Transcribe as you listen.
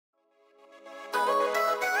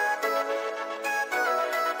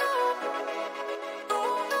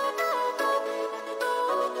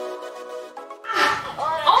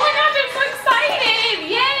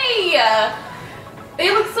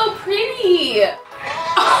tree.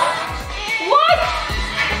 What?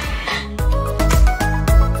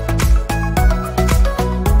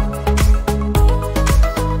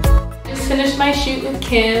 Just finished my shoot with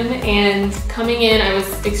Kim, and coming in I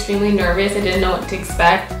was extremely nervous. I didn't know what to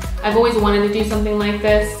expect. I've always wanted to do something like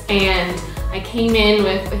this, and I came in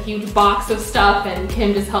with a huge box of stuff, and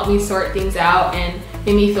Kim just helped me sort things out and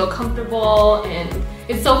made me feel comfortable. And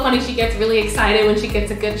it's so funny, she gets really excited when she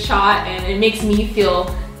gets a good shot, and it makes me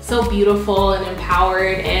feel so beautiful and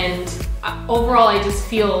empowered, and overall I just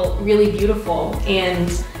feel really beautiful.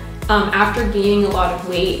 And after gaining a lot of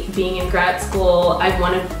weight, being in grad school, I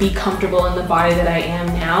want to be comfortable in the body that I am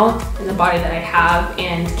now, in the body that I have,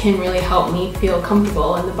 and Kim really helped me feel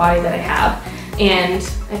comfortable in the body that I have. And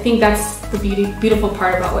I think that's the beautiful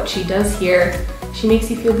part about what she does here. She makes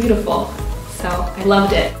you feel beautiful. So I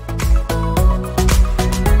loved it.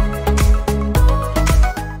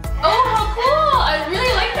 Oh, how cool! I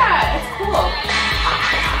really like that. It's cool.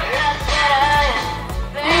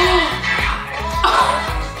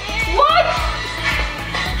 What?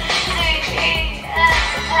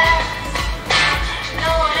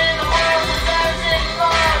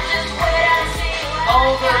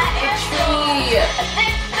 Over the tree.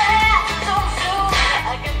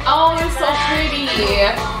 Oh, you're so pretty.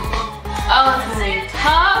 Oh, this is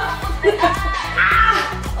tough.